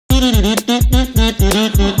3,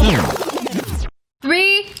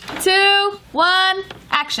 2, 1,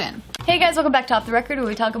 action. Hey guys, welcome back to Off the Record, where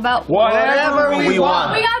we talk about whatever we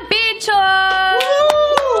want. We got beach chores.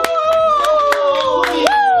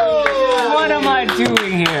 What am I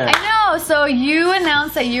doing here? I know. So you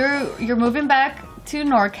announced that you're moving back to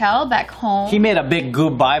NorCal, back home. He made a big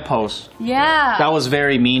goodbye post. Yeah. That was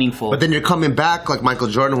very meaningful. But then you're coming back like Michael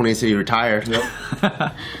Jordan when he said he retired.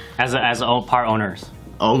 Yep. as part owners.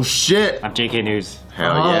 Oh shit! I'm JK News.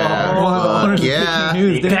 Hell yeah! Fuck yeah!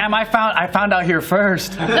 Damn, I found out here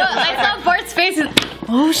first. No, I saw Bart's face.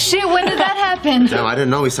 Oh shit! When did that happen? Damn, I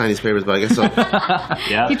didn't know he signed these papers, but I guess so.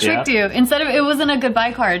 Yeah, He tricked you. Instead of it wasn't a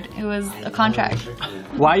goodbye card. It was a contract.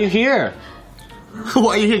 Why are you here?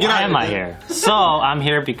 Why are you here? Get Why out am I here? So I'm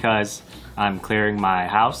here because I'm clearing my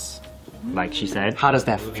house, like she said. How does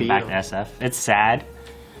that feel? Back to SF. It's sad.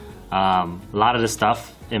 A lot of the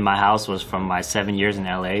stuff in my house was from my 7 years in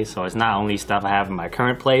LA, so it's not only stuff I have in my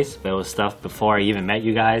current place, but it was stuff before I even met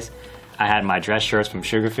you guys. I had my dress shirts from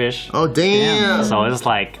Sugarfish. Oh damn! So it's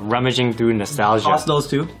like rummaging through nostalgia. Toss those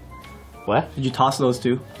two? What? Did you toss those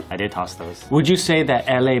two? I did toss those. Would you say that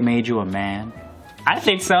LA made you a man? I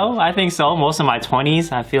think so. Most of my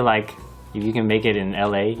 20s, I feel like if you can make it in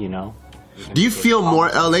LA, you know. Do you feel more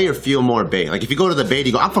LA or feel more Bay? Like if you go to the Bay, do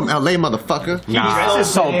you go, I'm from LA, motherfucker? Nah, This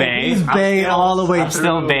is so Bay. He's Bay all the way I'm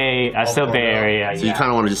still Bay. I'm still Bay Area. So you kind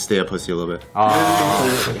of want to just stay a pussy a little bit.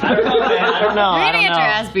 I don't know. You're gonna get your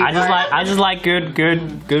ass beat. I just like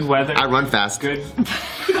good weather. I run fast. Good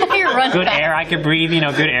Good air I could breathe. You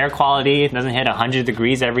know, good air quality. It doesn't hit 100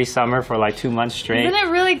 degrees every summer for like 2 months straight. Isn't it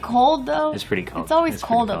really cold though? It's pretty cold. It's always pretty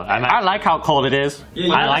cold up there. I like how cold it is.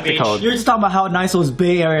 I like the cold. You're just talking about how nice those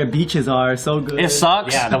Bay Area beaches are. So good. It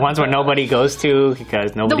sucks. Yeah, the ones where nobody goes to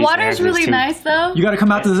because nobody. The water is really nice though. You gotta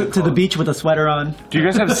come out to the beach with a sweater on. Do you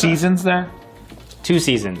guys have seasons there? 2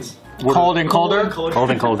 seasons. Cold and colder? Cold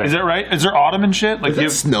and colder. Is that right? Is there autumn and shit? Like Does it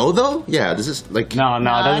snow though? Yeah, this is like. No, it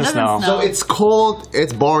doesn't snow. So it's cold.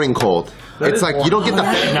 It's boring cold. It's like you don't get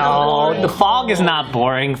the. No, the fog is not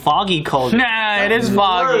boring. Foggy cold. Nah, it is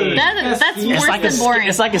foggy. That's worse like than boring.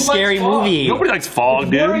 It's like a scary movie. Nobody likes fog,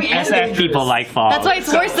 dude. SF people like fog. That's why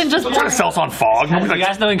it's worse than just Don't try to sell us on fog. Nobody You likes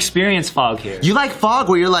guys don't experience fog here. You like fog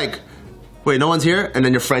where you're like, wait, no one's here, and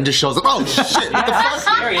then your friend just shows up. Oh shit! What the fuck?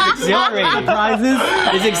 It's exhilarating. Surprises.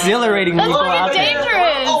 It's exhilarating when That's you go out really there.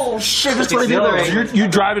 dangerous. Oh shit! That's what I Exhilarating. You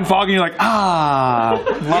drive in fog and you're like, Oh,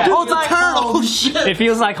 it's a turn! Oh shit! It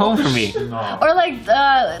feels like home for me. Or like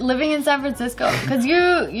living in San Francisco, because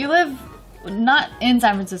you live not in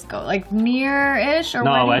San Francisco, like near-ish, or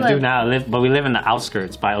No, where do you I live? do now. But we live in the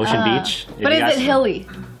outskirts by Ocean Beach. If But you is guys- it hilly?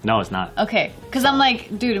 No, it's not. Okay, because I'm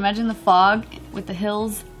like, dude, imagine the fog with the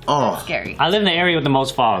hills. Oh, Scary. I live in the area with the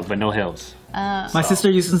most fog, but no hills. My sister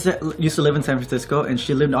used to live in San Francisco, and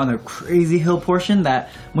she lived on a crazy hill portion that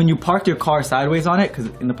when you parked your car sideways on it, because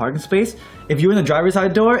in the parking space, if you were in the driver's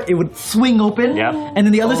side door, it would swing open. Yep. And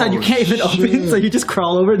then the other side you can't even open, so you just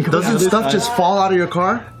crawl over and go. doesn't down this stuff side. just fall out of your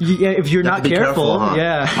car? Yeah, if you're You have not to be careful. careful, huh?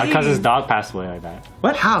 Yeah. My cousin's dog passed away like that.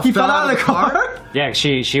 What? How? He fell out of the car? Yeah,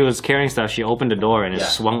 she was carrying stuff. She opened the door and it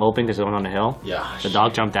swung open because it went on the hill. Yeah. The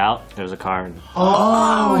dog jumped out. There was a car. And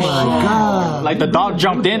Oh my god! Like the dog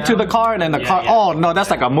jumped into the car and then the car. yeah. Oh no, that's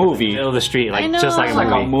like a movie. middle of the street, like I know. just like a It's like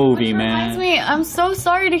movie. A movie, Reminds man. me, I'm so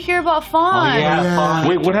sorry to hear about Fawn. Yeah.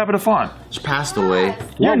 Wait, what happened to Fawn? She passed away.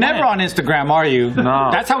 You're never on Instagram, are you? No.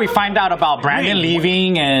 That's how we find out about Brandon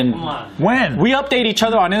leaving, and When? we update each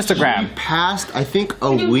other on Instagram. Passed, I think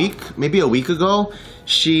maybe a week ago.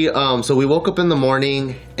 She so we woke up in the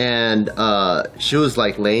morning and she was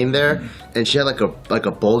like laying there and she had like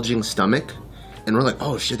a bulging stomach. And we're like,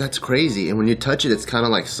 oh shit, that's crazy. And when you touch it, it's kind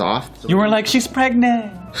of like soft. You were like, she's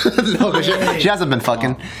pregnant. No, but she hasn't been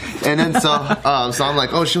fucking. And then so I'm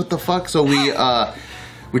like, oh shit, what the fuck? So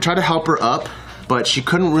we tried to help her up, but she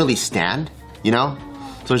couldn't really stand, you know.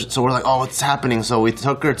 So we're like, oh, what's happening? So we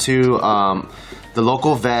took her to the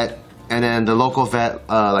local vet, and then the local vet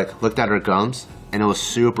like looked at her gums, and it was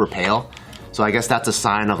super pale. So I guess that's a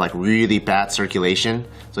sign of like really bad circulation.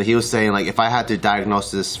 So he was saying like if I had to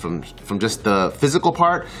diagnose this from just the physical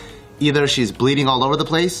part, either she's bleeding all over the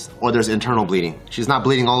place or there's internal bleeding. She's not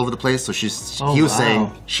bleeding all over the place, so he was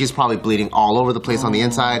saying she's probably bleeding all over the place on the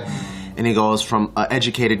inside. And he goes, from an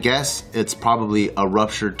educated guess, it's probably a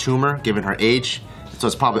ruptured tumor given her age. So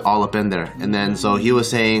it's probably all up in there. And then so he was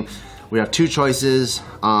saying we have two choices.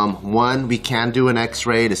 One, we can do an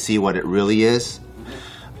x-ray to see what it really is.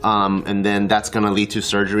 And then that's gonna lead to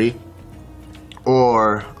surgery.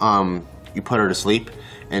 Or you put her to sleep.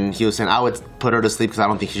 And he was saying I would put her to sleep because I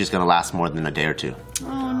don't think she's just gonna last more than a day or two.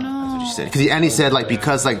 Oh no. She said, he said like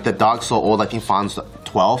because like the dog's so old, I think Fawn's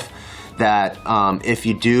 12 that if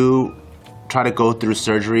you do try to go through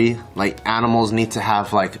surgery, like animals need to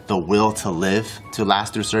have like the will to live to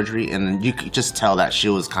last through surgery, and you could just tell that she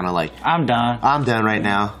was kind of like, I'm done. I'm done right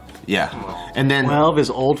now. Yeah, and then 12 is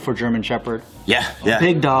old for German Shepherd. yeah.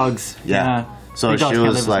 Big dogs. Yeah. So Big dogs she can't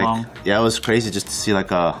was live as like, long. yeah, it was crazy just to see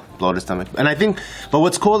like a bloated stomach. And I think, but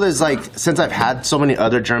what's cool is like, since I've had so many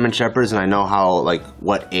other German Shepherds and I know how, like,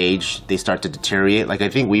 what age they start to deteriorate, like, I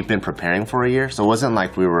think we've been preparing for a year. So it wasn't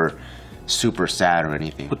like we were super sad or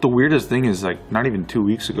anything. But the weirdest thing is, like, not even 2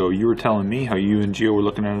 weeks ago, you were telling me how you and Gio were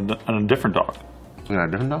looking at a different dog. You know,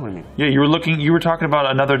 different dog, what do you mean? Yeah, you were talking about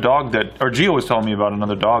another dog or Gio was telling me about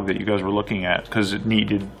another dog that you guys were looking at because it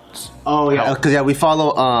needed. Oh, yeah. Because, yeah, we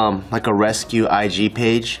follow, like, a rescue IG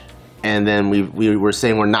page. And then we were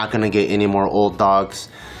saying we're not going to get any more old dogs.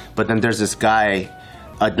 But then there's this guy,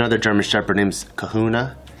 another German Shepherd named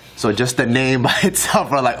Kahuna. So just the name by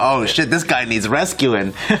itself, we're like, oh shit, this guy needs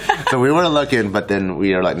rescuing. So we were looking, but then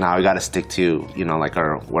we are like, nah, we got to stick to, you know, like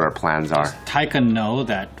what our plans are. Taika know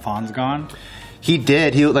that Fawn's gone? He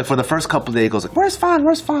did. He like for the first couple of days, he goes like, "Where's Fawn?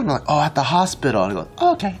 Where's Fawn?" I'm like, "Oh, at the hospital." And he goes,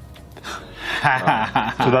 "Oh, okay."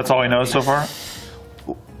 So that's all he knows so far?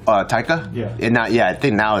 Taika? Yeah. And now, yeah, I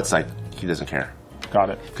think now it's like he doesn't care Got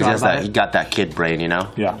it. because he got that kid brain, you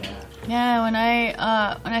know. Yeah. Yeah, when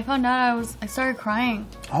I found out, I started crying.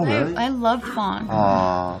 Oh, really? I loved Fawn.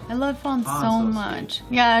 Aww. I loved Fawn so much.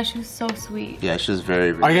 Yeah, she was so sweet. Yeah, she was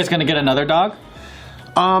very. Are you guys gonna get another dog?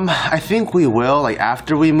 I think we will, like,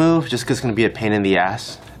 after we move, just because it's going to be a pain in the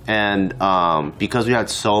ass. And because we had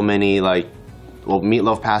so many, like, well,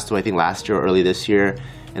 Meatloaf passed away, I think, last year or early this year,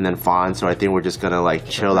 and then Fawn, so I think we're just going to, like,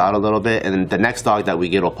 chill out a little bit. And then the next dog that we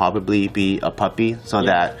get will probably be a puppy, so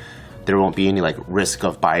that there won't be any, like, risk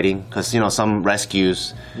of biting. Because, you know, some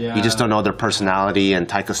rescues, you just don't know their personality, and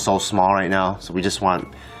Taika's so small right now, so we just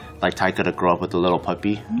want, like, Taika to grow up with a little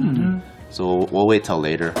puppy. Mm-hmm. So we'll wait till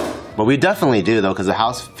later. But we definitely do, though, because the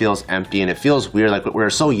house feels empty and it feels weird. Like, we're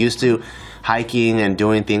so used to hiking and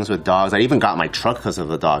doing things with dogs. I even got my truck because of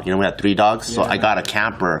the dog. You know, we had 3 dogs, so I got a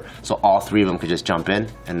camper so all 3 of them could just jump in.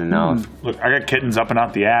 And then now... Look, I got kittens up and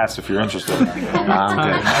out the ass if you're interested. I'm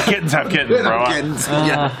good. Kittens have kittens, bro. Kittens,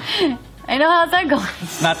 yeah. I know, how's that going?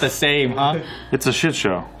 It's not the same, huh? It's a shit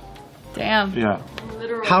show. Damn. Yeah.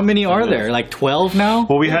 How many are there? Like 12 now?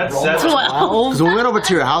 Well, we had 7. 12? So when we went over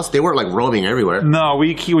to your house, they weren't, like, roaming everywhere. No,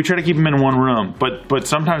 we try to keep them in one room, but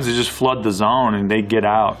sometimes they just flood the zone and they get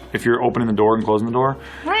out if you're opening the door and closing the door,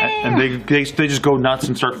 and they just go nuts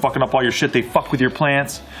and start fucking up all your shit. They fuck with your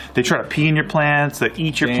plants. They try to pee in your plants. They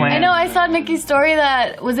eat your plants. I know, I saw Nikki's story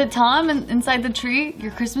that, was it Tom inside the tree?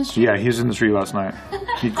 Your Christmas tree? Yeah, he was in the tree last night.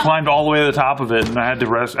 He climbed all the way to the top of it, and I had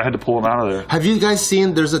to pull him out of there. Have you guys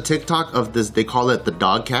seen, there's a TikTok of this, they call it the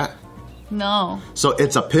dog cat? No. So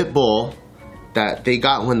it's a pit bull that they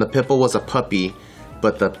got when the pit bull was a puppy,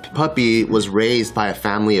 but the puppy was raised by a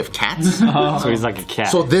family of cats. So he's like a cat.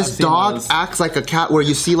 So this dog those. acts like a cat, where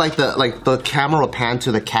you see like the camera will pan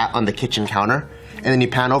to the cat on the kitchen counter, and then you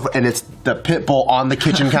pan over and it's the pit bull on the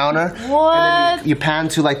kitchen counter. What? And then you pan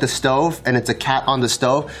to like the stove and it's a cat on the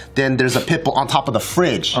stove. Then there's a pit bull on top of the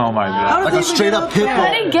fridge. Oh my god! Like a straight up pit bull.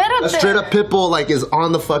 How did it get up A straight up pit bull like is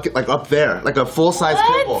on the fucking like up there, like a full size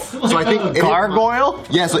pit bull. So I think Gargoyle?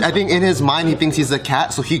 Yeah, so I think in his mind he thinks he's a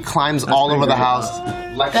cat, so he climbs all over the house.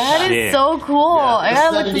 Like That is Shit. so cool. I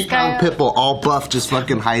gotta look this guy 70-pound up. pit bull, all buff, just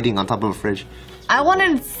fucking hiding on top of a fridge. I want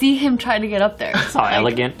to see him try to get up there. How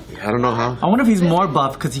elegant. I don't know how. I wonder if he's more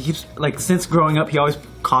buff because he keeps, like, since growing up, he always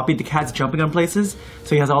copied the cats jumping on places.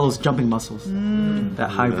 So he has all those jumping muscles. That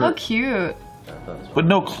hybrid. How cute. But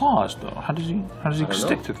no claws though. How does he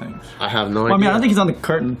stick to things? I have no Well, I idea. mean, I don't think he's on the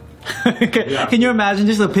curtain. Can you imagine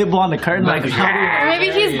just a pit bull on the curtain? Like, Or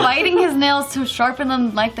maybe he's biting his nails to sharpen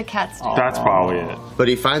them like the cats do. That's probably it. But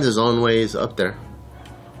he finds his own ways up there.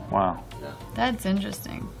 Wow. That's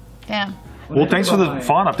interesting. Damn. Well, thanks for the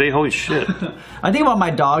Fawn update. Holy shit. I think about my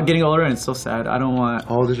dog getting older and it's so sad. I don't want...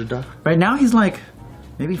 How old is your dog? Right now he's like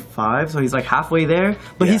maybe 5, so he's like halfway there.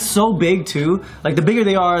 But he's so big too. Like the bigger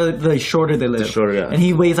they are, the shorter they live. shorter, yeah. And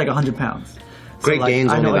he weighs like 100 pounds. Great like,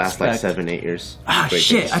 Danes I only know last like expect. 7-8 years. Ah, Great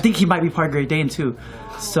shit. Danes. I think he might be part Great Dane too.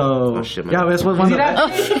 So Oh, shit, my yeah, bad. that's what one of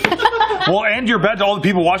the... Well, and you're bad to all the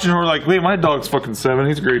people watching who are like, wait, my dog's fucking 7.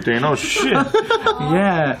 He's a Great Dane. Oh shit.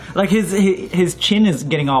 Yeah, like his chin is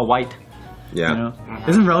getting all white. Yeah. You know?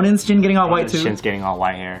 Isn't Ronan's chin getting all white His too? chin's getting all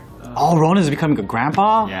white hair. Oh, Ronan's becoming a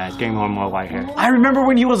grandpa? Yeah, he's getting more and more white hair. I remember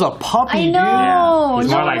when he was a puppy, I dude. know. Yeah,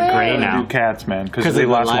 he's no more like way. gray Do now. cats, man, because they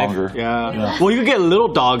last longer. Yeah. Well, you could get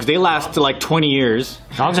little dogs. They last to like 20 years.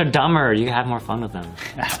 Dogs are dumber. You can have more fun with them.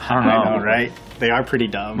 I don't know. right? They are pretty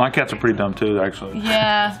dumb. My cats are pretty dumb too, actually.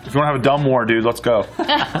 Yeah. If you want to have a dumb war, dude, let's go.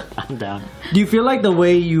 I'm down. Do you feel like the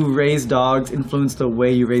way you raise dogs influenced the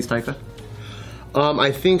way you raise Taika?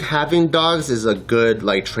 I think having dogs is a good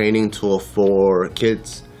like training tool for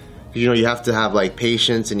kids. You know, you have to have like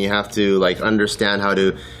patience, and you have to like understand how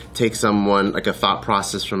to take someone like a thought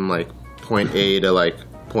process from like point A to like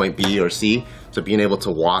point B or C. So being able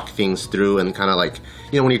to walk things through and kind of like,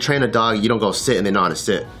 you know, when you train a dog, you don't go sit and they know how to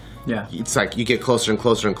sit. Yeah. It's like you get closer and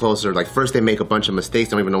closer and closer. Like first they make a bunch of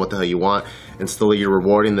mistakes, don't even know what the hell you want, and slowly you're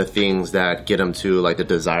rewarding the things that get them to like the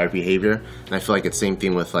desired behavior. And I feel like it's the same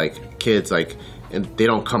thing with like kids, like, and they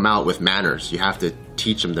don't come out with manners. You have to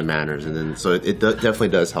teach them the manners, and then so it definitely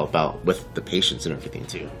does help out with the patience and everything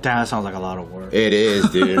too. Damn, that sounds like a lot of work. It is,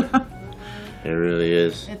 dude. It really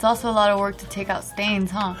is. It's also a lot of work to take out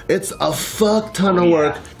stains, huh? It's a fuck ton of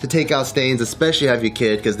work to take out stains, especially have your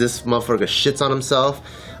kid, because this motherfucker shits on himself.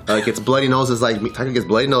 Gets bloody noses like me. Tucker gets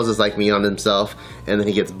bloody noses like me on himself, and then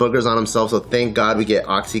he gets boogers on himself. So thank God we get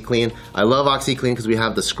OxyClean. I love OxyClean because we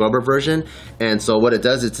have the scrubber version, and so what it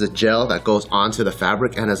does, it's a gel that goes onto the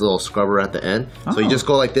fabric and has a little scrubber at the end. So you just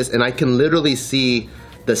go like this, and I can literally see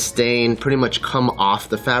the stain pretty much come off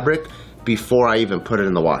the fabric before I even put it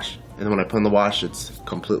in the wash. And then when I put in the wash, it's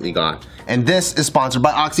completely gone. And this is sponsored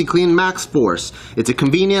by OxyClean Max Force. It's a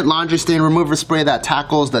convenient laundry stain remover spray that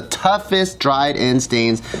tackles the toughest dried in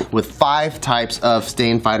stains with 5 types of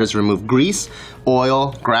stain fighters to remove grease,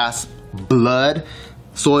 oil, grass, blood,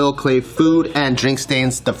 soil, clay, food, and drink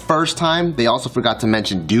stains the first time. They also forgot to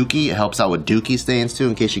mention dookie. It helps out with dookie stains too,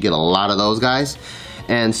 in case you get a lot of those guys.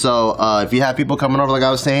 And so if you have people coming over, like I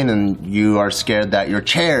was saying, and you are scared that your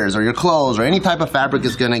chairs or your clothes or any type of fabric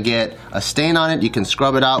is going to get a stain on it, you can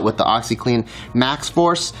scrub it out with the OxyClean Max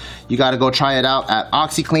Force. You got to go try it out at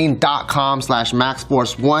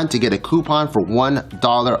oxyclean.com/MaxForce1 to get a coupon for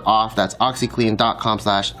 $1 off. That's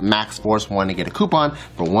oxyclean.com/MaxForce1 to get a coupon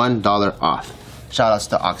for $1 off. Shout outs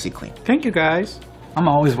to OxyClean. Thank you, guys. I'm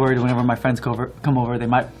always worried whenever my friends come over, they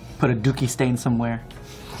might put a dookie stain somewhere.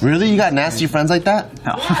 Really? You got nasty friends like that?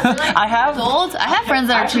 No. I have friends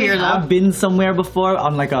that are 2 years I've old. been somewhere before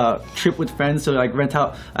on like a trip with friends to like rent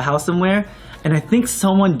out a house somewhere, and I think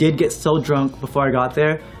someone did get so drunk before I got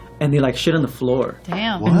there, and they like shit on the floor.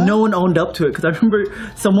 Damn. And no one owned up to it because I remember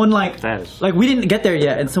someone like we didn't get there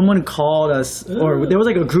yet, and someone called us, or there was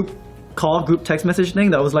like a group text message thing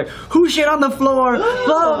that was like, who shit on the floor? Blah,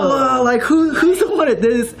 blah, blah. Like who's the one at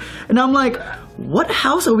this? And I'm like, what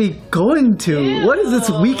house are we going to? Ew. What is this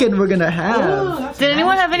weekend we're gonna have? Did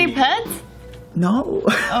anyone have any pets? No.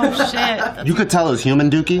 Oh shit. You could tell it was human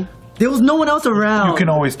dookie? There was no one else around. You can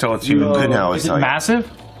always tell it's human. You couldn't always Is it tell.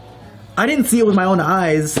 massive? I didn't see it with my own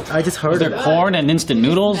eyes. I just heard Is there it. corn and instant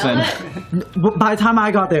noodles and? By the time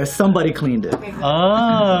I got there, somebody cleaned it.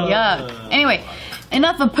 Oh. Yuck. Anyway,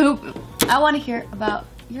 enough of poop. I want to hear about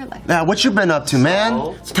your life. Now, what you been up to,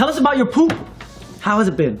 man? So tell us about your poop. How has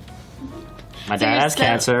it been? My dad has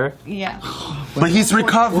cancer. Yeah. But he's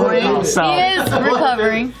recovering. So He is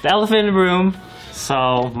recovering. the elephant in the room.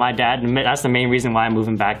 So my dad, that's the main reason why I'm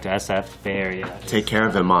moving back to SF Bay Area. Take care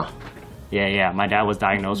of him, Ma. Yeah. My dad was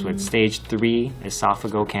diagnosed with stage 3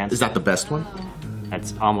 esophageal cancer. Is that the best one?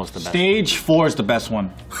 That's almost the best. Stage 4 is the best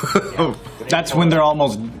one. That's when they're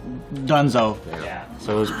almost donezo. Yeah.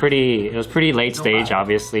 So it was pretty late stage,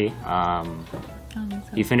 obviously.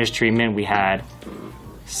 He finished treatment. We had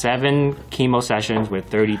 7 chemo sessions with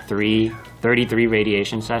 33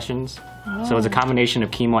 radiation sessions. So it's a combination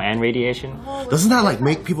of chemo and radiation. Doesn't that like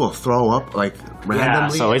make people throw up like randomly? Yeah,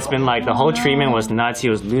 so it's been like the whole treatment was nuts. He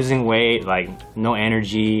was losing weight, like no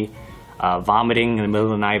energy, vomiting in the middle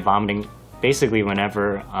of the night, vomiting basically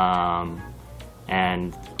whenever.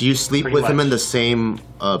 And do you sleep pretty with him much. in the same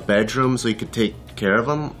bedroom so you could take care of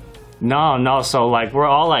him? no. So like we're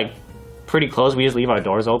all like pretty close. We just leave our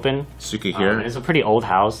doors open. So you could hear? It's a pretty old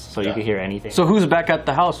house, so you could hear anything. So who's back at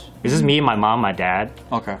the house? This is me, my mom, my dad.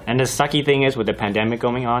 Okay. And the sucky thing is with the pandemic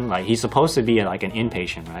going on, like he's supposed to be like an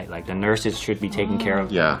inpatient, right? Like the nurses should be taking care of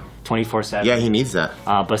Yeah. 24/7. Yeah, he needs that.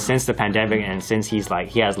 But since the pandemic and since he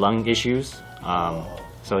has lung issues,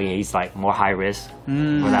 so he's like more high risk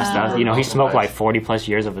for that stuff. You know, he smoked like 40+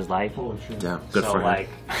 years of his life. Yeah, good So for him. like,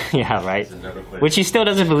 yeah, right. Which he still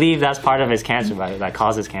doesn't believe that's part of his cancer, right? That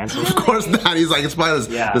causes cancer. Of course not. He's like, it's probably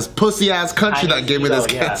this pussy ass country that gave me this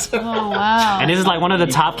cancer. Oh wow. And this is like one of the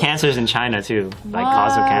top cancers in China too, like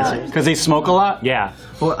cause of cancer. Because they smoke a lot? Yeah.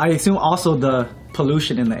 Well, I assume also the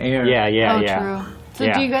pollution in the air. Oh, true. So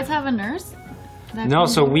Yeah. do you guys have a nurse? that No,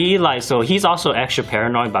 comes so over? so he's also extra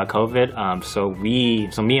paranoid about COVID. So me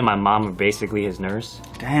and my mom are basically his nurse.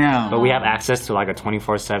 Damn. But we have access to like a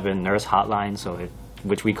 24/7 nurse hotline,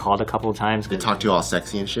 which we called a couple of times. They talk to you all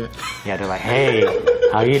sexy and shit. Yeah, they're like, hey,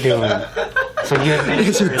 how you doing? So you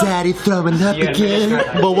Is your daddy throwing up again?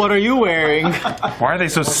 But what are you wearing? Why are they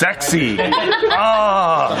so sexy?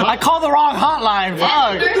 Oh, I called the wrong hotline.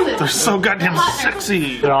 Fuck. they're so goddamn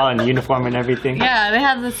sexy. They're all in uniform and everything. Yeah, they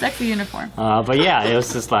have the sexy uniform. But yeah, it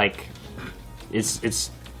was just like,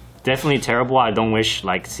 it's definitely terrible. I don't wish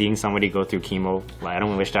like seeing somebody go through chemo. Like I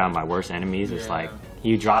don't wish that on my worst enemies. It's like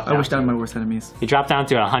he dropped. I wish that were my worst enemies. He dropped down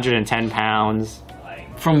to 110 pounds,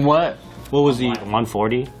 From what? What was he? like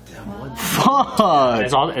 140. Fuck.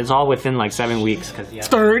 It's all within like 7 weeks.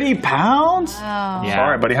 30 pounds? Oh. Yeah.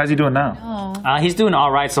 All right, buddy. How's he doing now? He's doing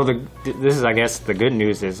all right. So this is, I guess, the good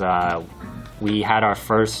news is we had our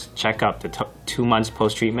first checkup 2 months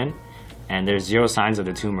post treatment, and there's 0 signs of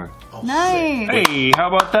the tumor. Nice. Hey, how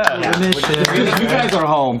about that? You guys are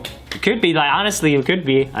home. It could be like honestly, it could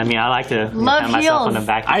be. I mean, I like to Love pat myself on heals. the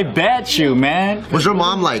back. I bet you, man. Was your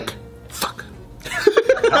mom like, fuck?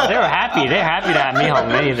 They were happy. They're happy to have me home.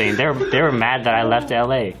 And anything. They were mad that I left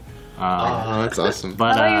LA. Oh, that's awesome.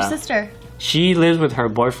 But How about your sister? she lives with her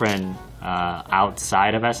boyfriend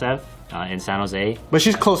outside of SF in San Jose. But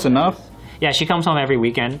she's close enough. Yeah, she comes home every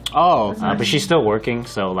weekend, Oh. but she's still working.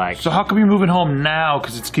 So like, So how come you're moving home now?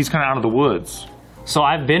 Because he's kind of out of the woods. so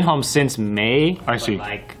I've been home since May. I see. But,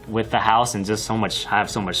 like with the house and just I have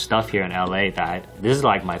so much stuff here in LA that this is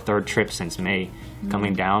like my 3rd trip since May,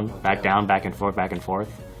 coming down, back and forth.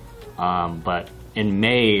 But in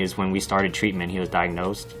May is when we started treatment. He was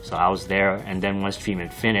diagnosed, so I was there, and then once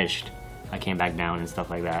treatment finished, I came back down and stuff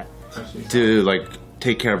like that. To like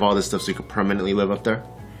take care of all this stuff so you could permanently live up there?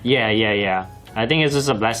 Yeah. I think it's just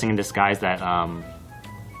a blessing in disguise that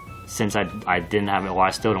since I didn't have it, or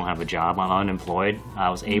I still don't have a job, I'm unemployed. I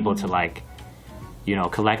was able to like,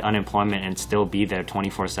 collect unemployment and still be there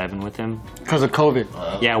 24/7 with him. Because of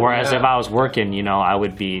COVID. Yeah. Whereas if I was working, I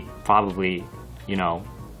would be probably,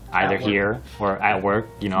 either here or at work.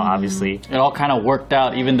 Obviously. It all kind of worked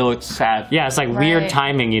out, even though it's sad. Yeah, it's like weird Right.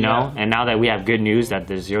 timing, And now that we have good news that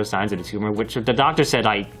there's 0 signs of the tumor, which the doctor said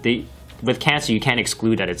with cancer you can't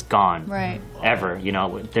exclude that it's gone. Right. Ever,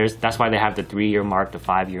 that's why they have the 3-year mark, the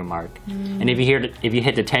 5-year mark, and if you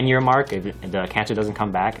hit the 10-year mark, if the cancer doesn't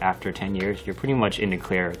come back after 10 years, you're pretty much in the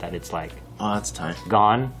clear that it's like Oh, that's tight.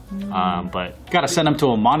 gone. But Gotta send him to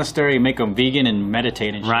a monastery, make him vegan, and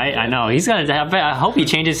meditate and shit. right, I know he's gonna. I hope he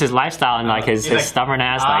changes his lifestyle and like his stubborn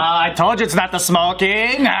ass. Like, I told you it's not the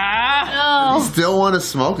smoking. Oh. Still want to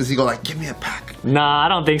smoke? Does he go like, give me a pack? nah, I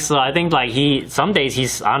don't think so. I think like some days he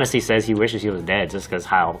honestly says he wishes he was dead just because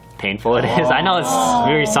how painful it is. I know it's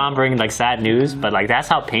very somber and like sad news, but like that's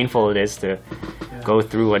how painful it is to go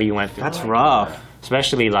through what he went through. That's rough.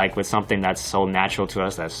 Especially like with something that's so natural to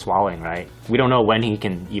us, that's swallowing, right? We don't know when he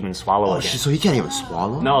can even swallow Oh, again. shit, so he can't even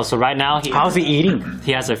swallow? No, so right now How's he eating?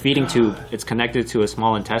 he has a feeding tube. It's connected to a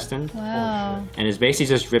small intestine, Wow. and it's basically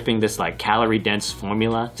just dripping this like calorie-dense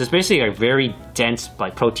formula. Just basically a very dense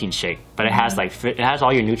like protein shake, but it has like it has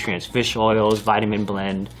all your nutrients, fish oils, vitamin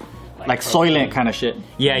blend. Like Soylent kind of shit.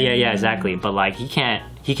 Yeah, exactly. But like he can't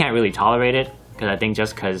really tolerate it because I think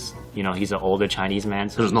just because he's an older Chinese man.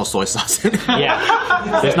 So There's no soy sauce in it.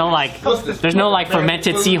 yeah, there's no like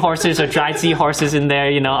fermented seahorses or dried seahorses in there.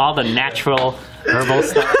 All the natural herbal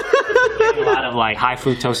stuff. A lot of like high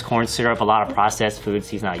fructose corn syrup, a lot of processed foods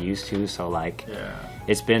he's not used to. So like,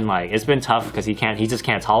 it's been tough because he just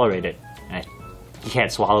can't tolerate it. And he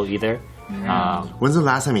can't swallow either. When's the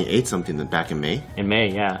last time he ate something? Back in May? In May,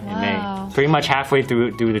 yeah, in Wow. May. Pretty much halfway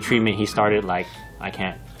through the treatment, he started like, I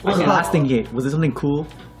can't. What was the last thing you ate? Was it something cool?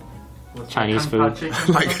 Chinese food.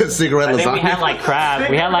 Like a cigarette I think lasagna? we had like crab.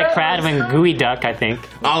 We had like crab and gooey duck, I think.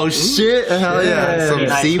 Oh shit! Hell yeah! Some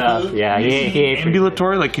Nice stuff. seafood. Yeah, he ate.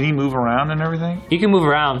 Ambulatory? Like, can he move around and everything? He can move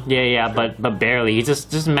around, yeah, but barely. He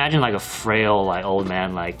just imagine like a frail like old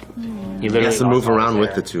man, like he He literally has to move around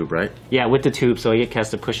with the tube, right? Yeah, with the tube, so he has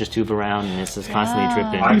to push his tube around, and it's just constantly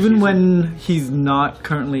dripping. Even when he's not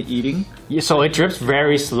currently eating? Yeah, so it drips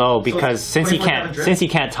very slow because since he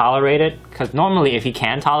can't tolerate it, because normally if he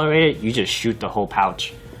can tolerate it, you just shoot the whole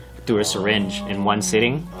pouch through a syringe in one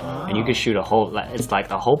sitting, and you can shoot a whole. It's like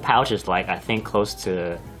the whole pouch is like I think close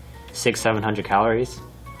to 600-700 calories.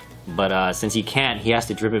 But since he can't, he has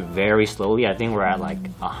to drip it very slowly. I think we're at like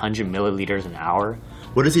 100 milliliters an hour.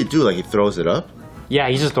 What does he do? Like he throws it up? Yeah,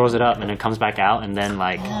 he just throws it up and it comes back out, and then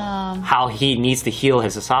how he needs to heal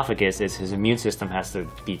his esophagus is his immune system has to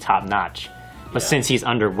be top notch. But since he's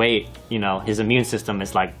underweight, you know, his immune system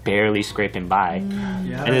is like barely scraping by.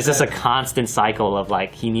 And it's just a constant cycle of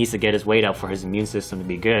like he needs to get his weight up for his immune system to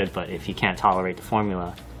be good, but if he can't tolerate the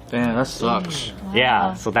formula. Damn, that sucks. Wow.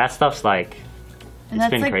 Yeah, so that stuff's like And it's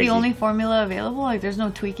that's been like crazy. the only formula available? Like there's no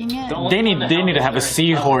tweaking it? They need to have a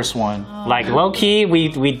seahorse one. Like low key,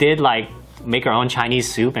 we did like make our own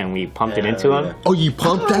Chinese soup and we pumped it into him. Oh, you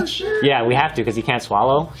pumped that shit? Yeah, we have to because he can't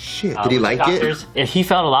swallow. Shit. Did he like it? He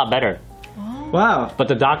felt a lot better. Wow. But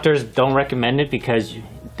the doctors don't recommend it because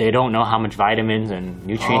they don't know how much vitamins and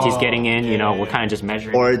nutrients he's getting in. You know, we're kind of just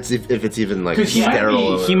measuring. Or it's if it's even like He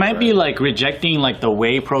sterile. might be like rejecting like the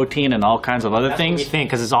whey protein and all kinds of other things.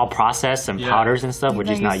 Because it's all processed and powders and stuff, which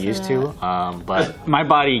he's not used to. But My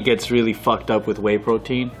body gets really fucked up with whey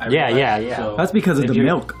protein. yeah. That's because of the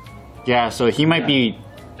milk. Yeah, so he might be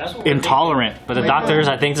intolerant. But the doctors,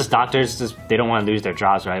 I think, they don't want to lose their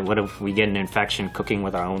jobs, right? What if we get an infection cooking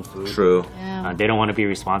with our own food? True. Yeah. They don't want to be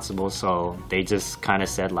responsible, so they just kind of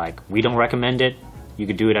said like, we don't recommend it. You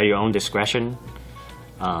could do it at your own discretion.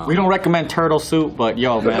 We don't recommend turtle soup, but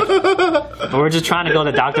yo, man. But we're just trying to go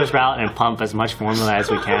the doctor's route and pump as much formula as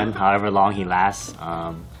we can, however long he lasts.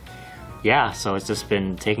 Yeah, so it's just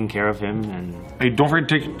been taking care of him and. Hey, don't forget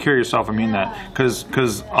to take care of yourself. I mean that, because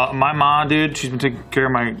my mom, dude, she's been taking care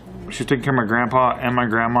of my grandpa and my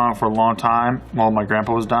grandma for a long time while my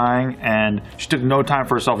grandpa was dying, and she took no time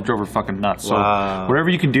for herself and drove her fucking nuts. So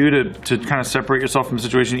whatever you can do to kind of separate yourself from the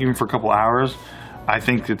situation, even for a couple hours, I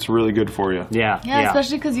think it's really good for you. Yeah,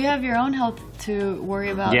 especially because you have your own health to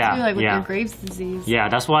worry about too, like with your Graves' disease. Yeah,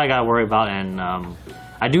 that's what I gotta worry about, and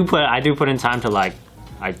I do put in time to like.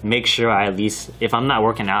 I make sure I at least, if I'm not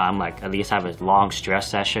working out, I'm like at least have a long stretch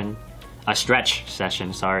session.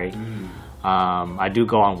 Sorry. I do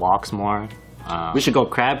go on walks more. We should go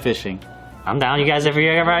crab fishing. I'm down. You guys ever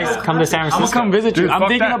come to San Francisco? I'm gonna come visit you. Dude, I'm fuck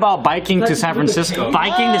thinking that. about biking to San Francisco.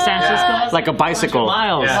 Biking to San Francisco? Like a bicycle.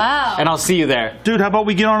 Miles. Wow. And I'll see you there. Dude, how about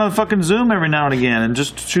we get on a fucking Zoom every now and again and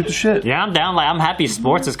just shoot the shit? Yeah, I'm down. Like I'm happy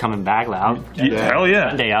sports is coming back. Like Hell yeah.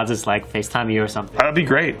 Sunday, I'll just like FaceTime you or something. That'd be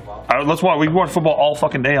great. Let's watch. We watch football all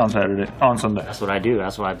fucking day on Sunday. That's what I do.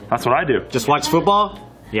 That's what I do. Just watch football?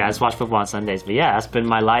 Yeah, I just watch football on Sundays. But yeah, that's been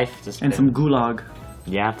my life. Just And been, some gulag.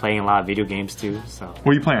 yeah, playing a lot of video games too. So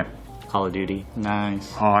What are you playing? Call of Duty.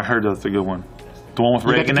 Nice. Oh, I heard that's a good one. The one with You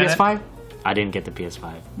got Reagan the in it? PS5? I didn't get the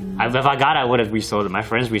PS5. If I got it, I would have resold it. My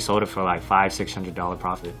friends resold it for like $500-$600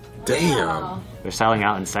 profit. Damn. They're selling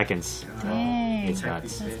out in seconds. Dang. It's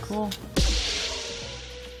nuts. That's cool.